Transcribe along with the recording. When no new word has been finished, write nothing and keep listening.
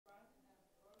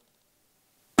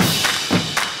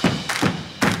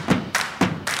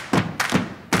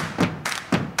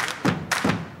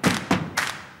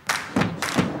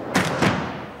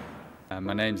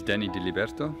My name's Danny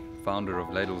Diliberto, founder of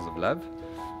Ladles of Love.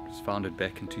 It was founded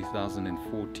back in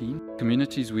 2014.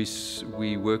 Communities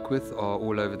we work with are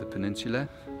all over the peninsula,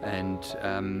 and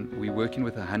we're working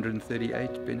with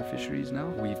 138 beneficiaries now.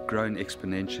 We've grown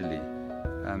exponentially.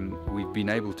 We've been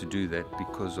able to do that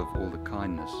because of all the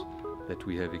kindness that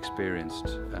we have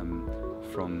experienced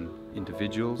from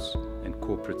individuals and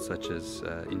corporates such as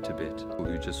Interbet,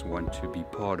 who just want to be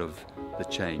part of the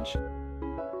change.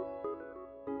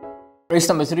 Race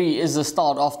number 3 is the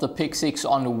start of the Pick 6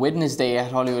 on Wednesday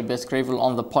at Hollywoodbets Greyville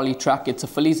on the Poly track. It's a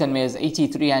fillies and mares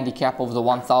 83 handicap over the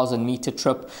 1,000 meter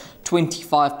trip. 1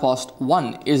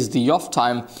 is the off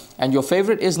time, and your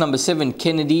favorite is number 7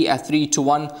 Kennedy at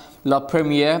 3-1. La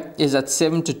Premiere is at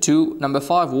 7-2. Number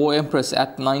 5 War Empress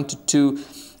at 9-2.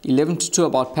 11-2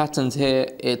 about patterns here.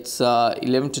 It's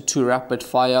 11-2 Rapid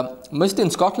Fire. Mist in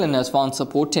Scotland has found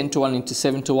support 10-1 into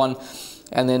 7-1.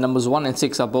 And then numbers 1 and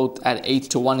 6 are both at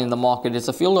 8-1 in the market. It's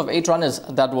a field of 8 runners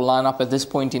that will line up at this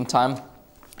point in time,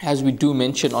 as we do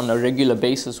mention on a regular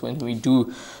basis when we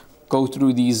do go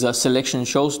through these selection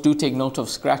shows. Do take note of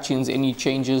scratch-ins, any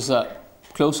changes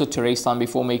closer to race time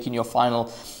before making your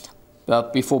final,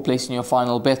 before placing your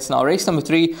final bets. Now, race number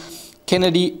 3,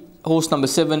 Kennedy, horse number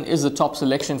 7 is the top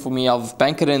selection for me. I've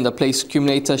banked her in the place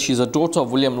accumulator. She's a daughter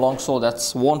of William Longsword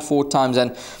that's won 4 times,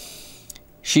 and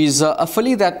she's a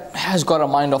filly that has got a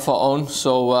mind of her own.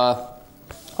 So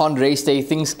on race day,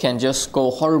 things can just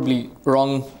go horribly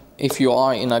wrong if you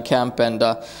are in a camp, and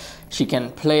she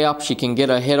can play up, she can get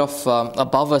her head off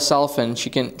above herself, and she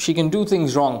can do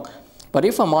things wrong. But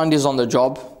if her mind is on the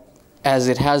job, as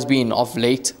it has been of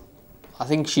late, I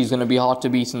think she's going to be hard to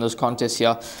beat in this contest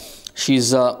here.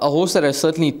 She's a horse that has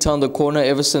certainly turned the corner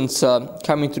ever since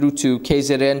coming through to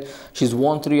KZN. She's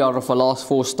won 3 out of her last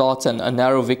 4 starts and a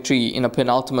narrow victory in a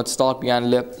penultimate start behind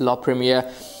La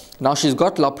Premiere. Now she's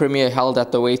got La Premiere held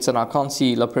at the weights, and I can't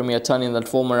see La Premiere turning that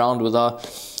form around with her.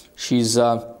 She's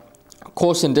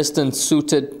course and distance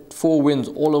suited, 4 wins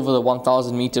all over the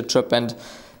 1,000 meter trip, and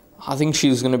I think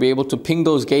she's going to be able to ping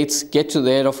those gates, get to the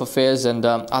head of affairs, and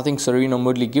I think Sereno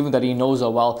Moodley, given that he knows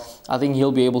her well, I think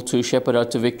he'll be able to shepherd her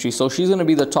to victory. So she's going to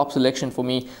be the top selection for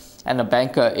me and a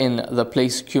banker in the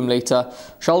place accumulator.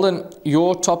 Sheldon,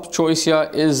 your top choice here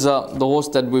is the horse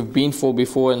that we've been for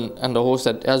before, and the horse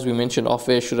that, as we mentioned off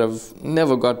air, should have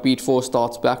never got beat 4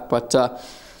 starts back, but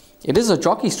it is a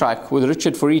jockey strike with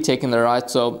Richard Fourie taking the ride.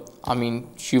 So I mean,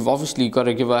 you've obviously got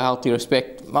to give her healthy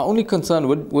respect. My only concern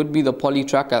would be the Poly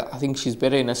track. I think she's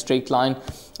better in a straight line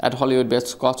at Hollywoodbets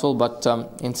Scottsville, but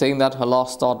in saying that, her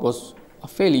last start was a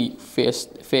fairly fair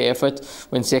effort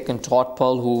when second Todd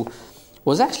Pearl, who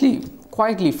was actually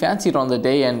quietly fancied on the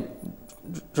day, and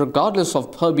regardless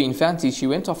of her being fancied, she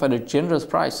went off at a generous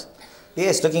price.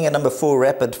 Yes, looking at number 4,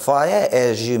 Rapid Fire,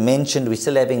 as you mentioned, we're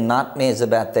still having nightmares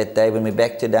about that day when we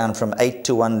backed her down from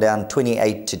 8-1 down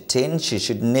 28-10. She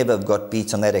should never have got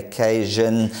beat on that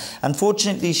occasion.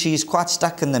 Unfortunately, she's quite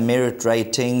stuck in the merit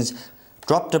ratings.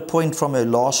 Dropped a point from her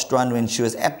last run when she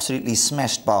was absolutely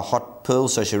smashed by Hot Pearl,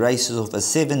 so she races off a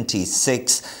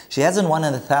 76. She hasn't won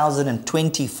in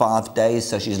 1,025 days,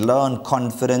 so she's low on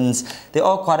confidence. There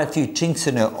are quite a few chinks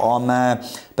in her armour,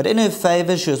 but in her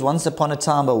favour, she was once upon a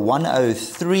time a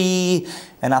 103,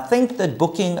 and I think that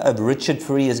booking of Richard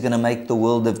Fourie is going to make the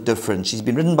world of difference. She's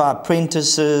been ridden by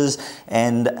apprentices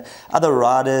and other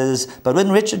riders, but when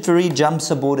Richard Fourie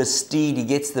jumps aboard a steed, he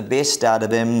gets the best out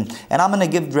of him, and I'm going to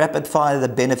give Rapid Fire the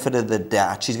benefit of the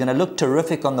doubt. She's going to look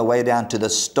terrific on the way down to the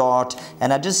start,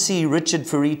 and I just see Richard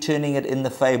Fourie turning it in the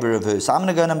favour of her. So I'm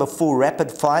going to go number 4,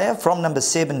 Rapid Fire, from number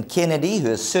 7, Kennedy, who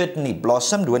has certainly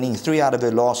blossomed, winning 3 out of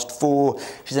her last 4.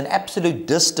 She's an absolute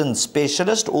distance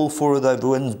specialist. All 4 of those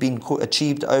wins been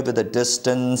achieved over the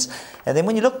distance. And then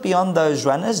when you look beyond those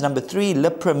runners, number 3,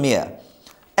 La Premiere,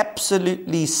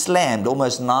 absolutely slammed,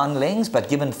 almost 9 lengths, but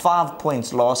given 5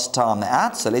 points last time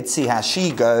out. So let's see how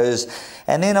she goes.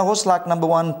 And then a horse like number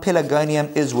 1,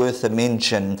 Pelargonium, is worth a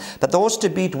mention. But the horse to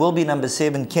beat will be number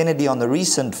 7, Kennedy, on the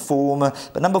recent form.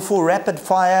 But number 4, Rapid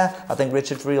Fire, I think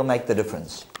Richard Fourie will make the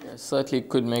difference. Yeah, certainly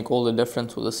could make all the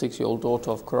difference with a 6-year-old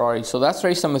daughter of Karari. So that's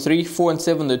race number 3, 4 and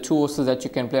 7, the 2 horses that you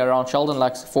can play around. Sheldon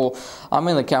likes 4. I'm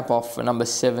in the camp of number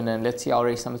 7, and let's see how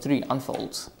race number 3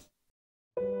 unfolds.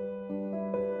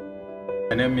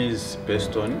 My name is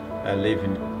Beston. I live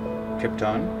in Cape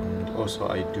Town. Also,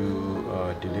 I do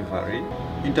delivery.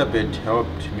 Interbet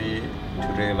helped me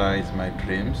to realize my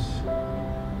dreams.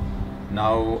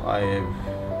 Now I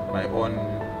have my own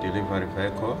delivery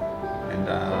vehicle, and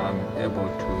I'm able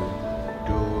to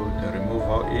do the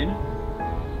removal in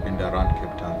and around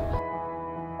Cape Town.